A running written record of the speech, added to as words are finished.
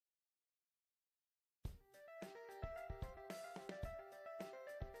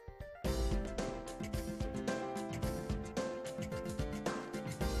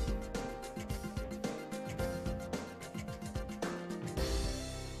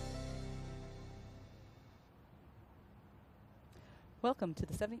Welcome to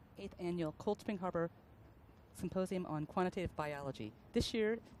the 78th Annual Cold Spring Harbor Symposium on Quantitative Biology. This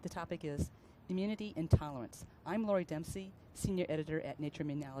year, the topic is Immunity and Tolerance. I'm Lori Dempsey, Senior Editor at Nature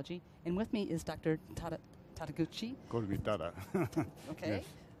Immunology, and with me is Dr. Tadatsugu. Call me Tada. Okay.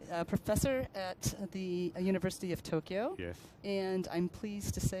 Yes. Professor at the University of Tokyo. Yes. And I'm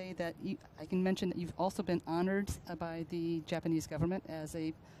pleased to say that I can mention that you've also been honored by the Japanese government as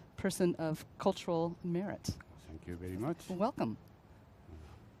a person of cultural merit. Thank you very much. Welcome.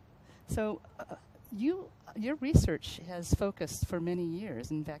 So, your research has focused for many years.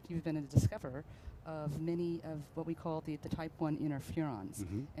 In fact, you've been a discoverer of many of what we call the type 1 interferons,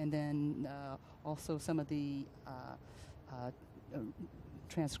 and then also some of the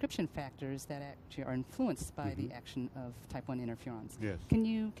transcription factors that actually are influenced by the action of type 1 interferons. Yes. Can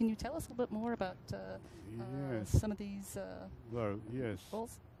you tell us a little bit more about Yes. some of these Well, yes.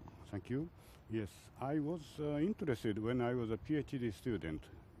 roles? Thank you. Yes, I was interested when I was a PhD student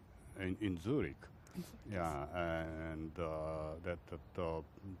in Zurich. Yeah, and the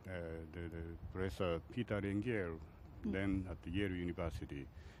Professor Peter Rengel, then at Yale University,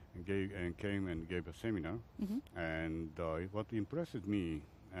 came and gave a seminar. And what impressed me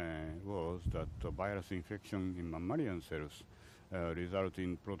was that virus infection in mammalian cells result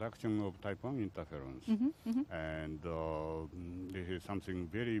in production of type 1 interferons. And this is something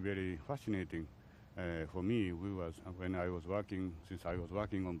very, very fascinating for me. When I was working, since I was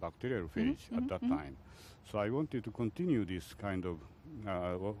working on bacterial phage at that time. So I wanted to continue this kind of,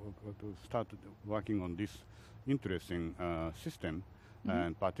 to start working on this interesting system,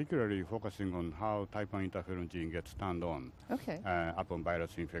 and particularly focusing on how type 1 interferon gene gets turned on upon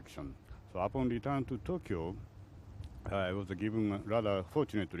virus infection. So upon return to Tokyo, I was rather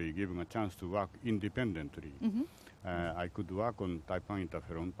fortunately given a chance to work independently. I could work on type 1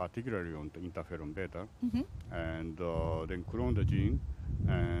 interferon, particularly on the interferon beta, and then clone the gene,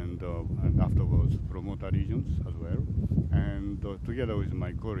 and afterwards promoter regions as well. And together with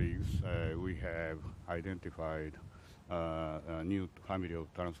my colleagues, we have identified a new family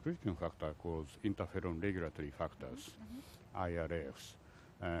of transcription factor called interferon regulatory factors, IRFs.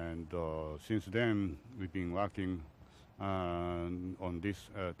 And since then, we've been working on this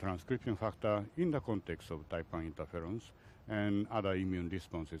transcription factor in the context of type 1 interferons and other immune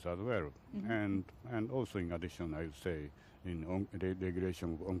responses as well. And also, in addition, I would say, in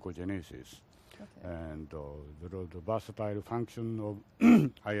regulation of oncogenesis. And the versatile function of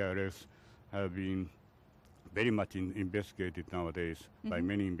IRFs have been very much investigated nowadays by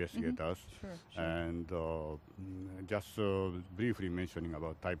many investigators. And just briefly mentioning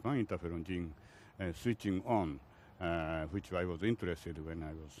about type 1 interferon gene switching on, which I was interested in when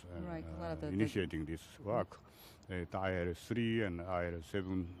I was initiating this work. The IL-3 and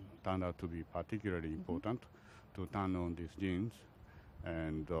IL-7 turned out to be particularly important to turn on these genes,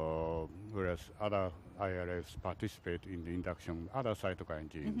 and whereas other IRFs participate in the induction of other cytokine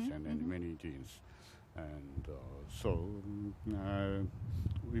genes and many genes. And so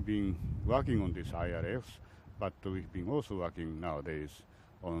we've been working on these IRFs, but we've been also working nowadays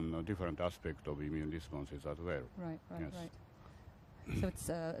on different aspects of immune responses as well. Right. So it's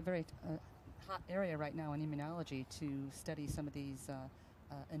a very hot area right now in immunology to study some of these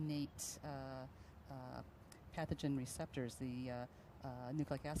innate pathogen receptors, the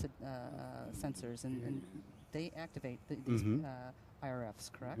nucleic acid sensors, and they activate these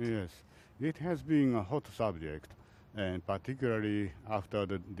IRFs, correct? Yes, it has been a hot subject, and particularly after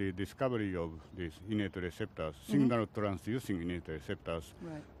the discovery of these innate receptors, signal transducing innate receptors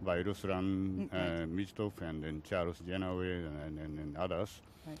by Ruslan Mijtov and then Charles Genoway and others,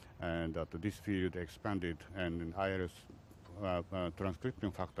 and that this field expanded, and IRS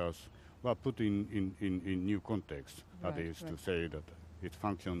transcription factors were put in new context. That is to say that it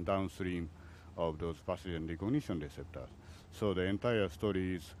functions downstream of those pathogen recognition receptors. So the entire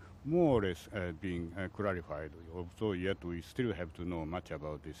story is more or less being clarified, although yet we still have to know much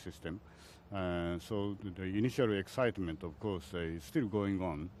about this system. So the initial excitement, of course, is still going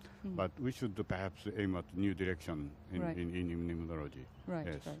on, but we should perhaps aim at new direction in immunology.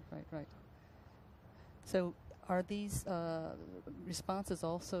 Right. So are these responses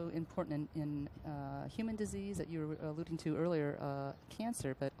also important in human disease that you were alluding to earlier,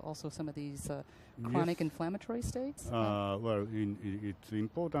 cancer, but also some of these chronic inflammatory states? Well, it's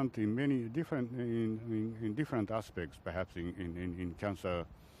important in many different in different aspects, perhaps in cancer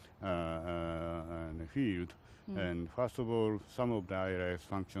field. And first of all, some of the IRS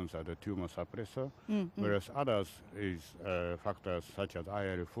functions are the tumor suppressor, whereas others is factors such as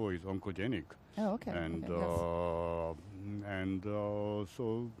IL-4 is oncogenic.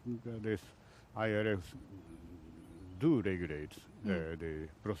 So this IRFs do regulate the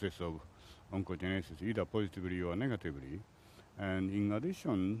process of oncogenesis, either positively or negatively. And in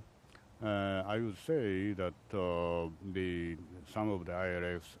addition, I would say that some of the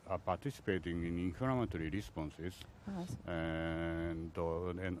IRFs are participating in inflammatory responses, and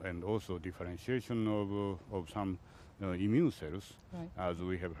also differentiation of some immune cells, as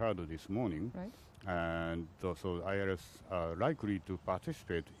we have heard this morning. And so IRFs are likely to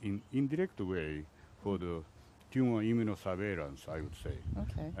participate in indirect way for the tumor immunosurveillance, I would say.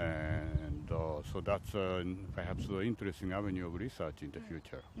 And so that's perhaps an interesting avenue of research in the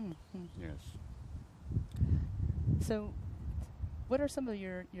future. Yes. So what are some of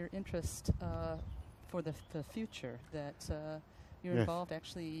your interests for the future that you're involved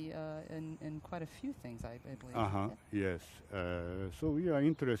actually in quite a few things, I believe. Yes. So we are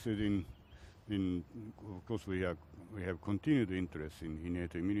interested in of course, we have continued interest in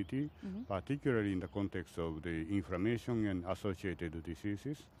innate immunity, particularly in the context of the inflammation and associated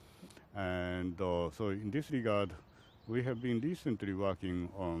diseases. And so in this regard, we have been recently working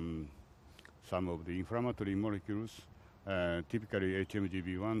on some of the inflammatory molecules, typically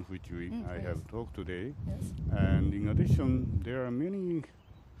HMGB1, which I have talked today. And in addition, there are many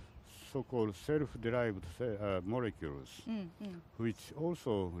so-called self-derived molecules, which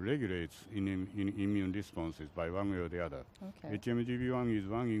also regulates in immune responses by one way or the other. HMGB1 is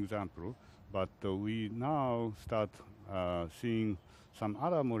one example, but we now start seeing some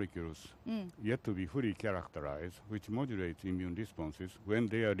other molecules yet to be fully characterized, which modulates immune responses when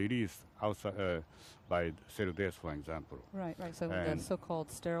they are released outside by cell death, for example. So the so-called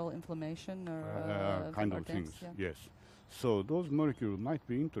sterile inflammation or kind of things, yes. So those molecules might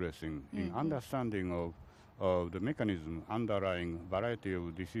be interesting in understanding of the mechanism underlying variety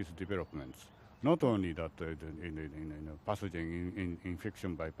of disease developments. Not only that in pathogen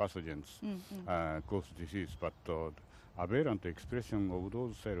infection by pathogens cause disease, but aberrant expression of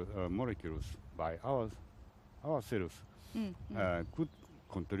those molecules by our cells could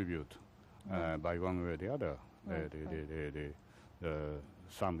contribute by one way or the other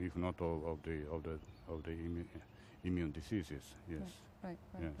some, if not all, of the immune diseases. Yes. Right.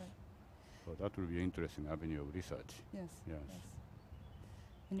 So that will be an interesting avenue of research. Yes.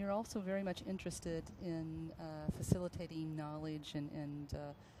 And you're also very much interested in facilitating knowledge and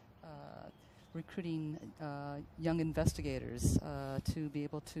recruiting young investigators to be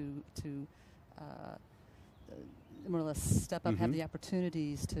able to more or less step up, have the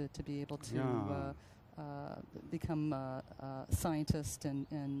opportunities to be able to become scientists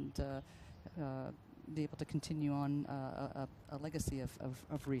and be able to continue on a legacy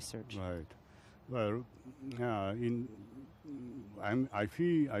of research. Right. Well,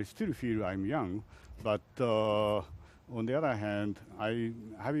 I still feel I'm young, but on the other hand,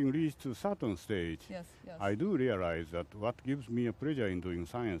 having reached a certain stage, I do realize that what gives me a pleasure in doing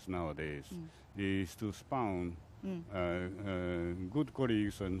science nowadays is to spawn good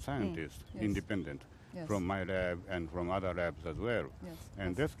colleagues and scientists, independent, from my lab and from other labs as well.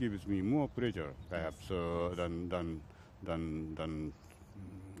 And that gives me more pleasure, perhaps, than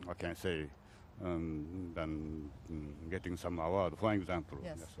I can say, than getting some award, for example.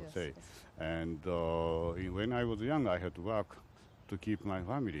 And when I was young, I had to work to keep my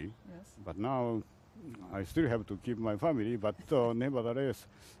family. But now I still have to keep my family, but nevertheless,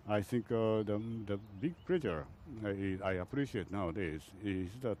 I think the big pleasure I appreciate nowadays is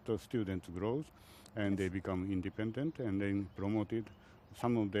that the students grow and they become independent and then promoted,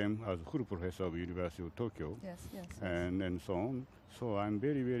 some of them as full professor of University of Tokyo, and so on. So I'm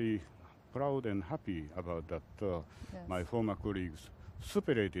very, very proud and happy about that. My former colleagues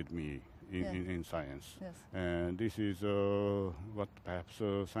superated me in science. And this is what perhaps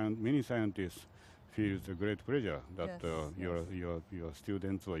many scientists feel a great pleasure that your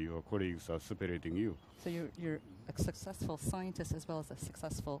students or your colleagues are superating you. So you're a successful scientist as well as a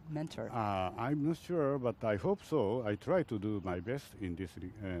successful mentor. I'm not sure, but I hope so. I try to do my best in this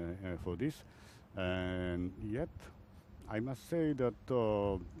for this, and yet I must say that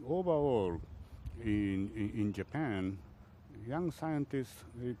overall in Japan, young scientists,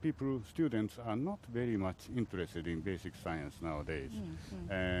 students are not very much interested in basic science nowadays.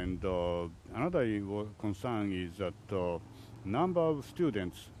 And another concern is that number of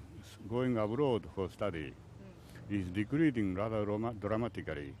students going abroad for study is decreasing rather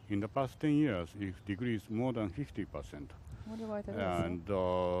dramatically. In the past 10 years, it decreased more than 50%. I wonder why that is. And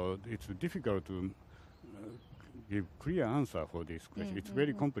it's difficult to give clear answer for this question. It's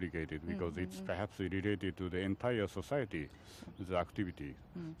very complicated because it's perhaps related to the entire society, the activity.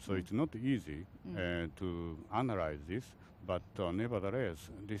 So it's not easy to analyze this. But nevertheless,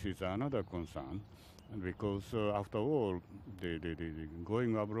 this is another concern because after all, the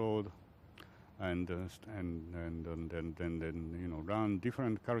going abroad and then learn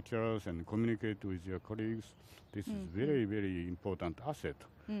different cultures and communicate with your colleagues. This is very, very important asset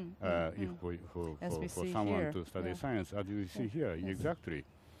if for someone here. to study science, as you see here. Exactly.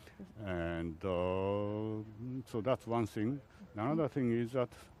 And so that's one thing. Another thing is that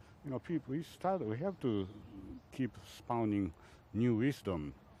people we have to keep spawning new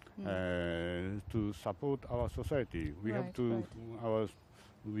wisdom to support our society. We have to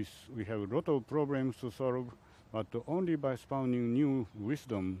we have a lot of problems to solve, but only by spawning new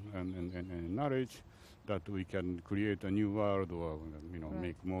wisdom and knowledge that we can create a new world or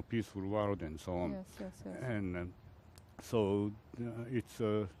make more peaceful world and so on. And so it's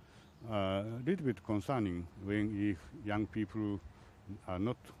a little bit concerning when if young people are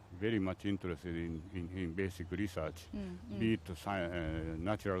not very much interested in basic research, be it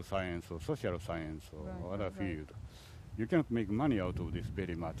natural science or social science or other field. You cannot make money out of this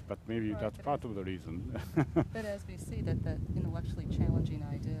very much, but maybe that's part of the reason. But as we see that intellectually challenging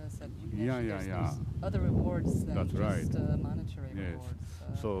ideas that you mentioned, there's other rewards than just monetary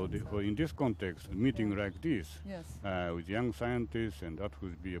rewards. So in this context, a meeting like this with young scientists, and that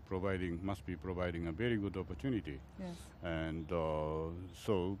must be providing a very good opportunity. And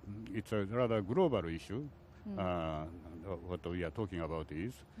so it's a rather global issue. What we are talking about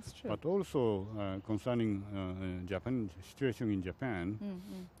is, but also concerning Japan situation in Japan,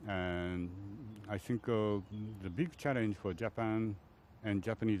 and I think the big challenge for Japan and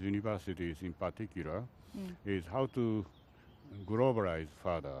Japanese universities in particular is how to globalize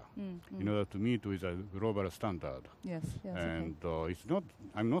further in order to meet with a global standard. And it's not.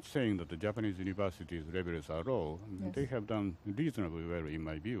 I'm not saying that the Japanese universities' levels are low. They have done reasonably well, in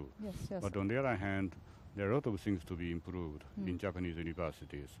my view. But on the other hand, there are a lot of things to be improved in Japanese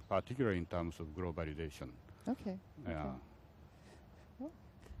universities, particularly in terms of globalization. Well,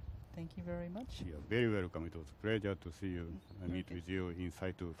 thank you very much. You're very welcome. It was a pleasure to see you and meet with you in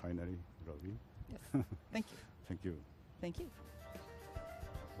situ finally, Robbie. Thank you. Thank you. Thank you.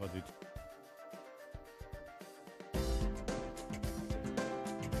 Was it?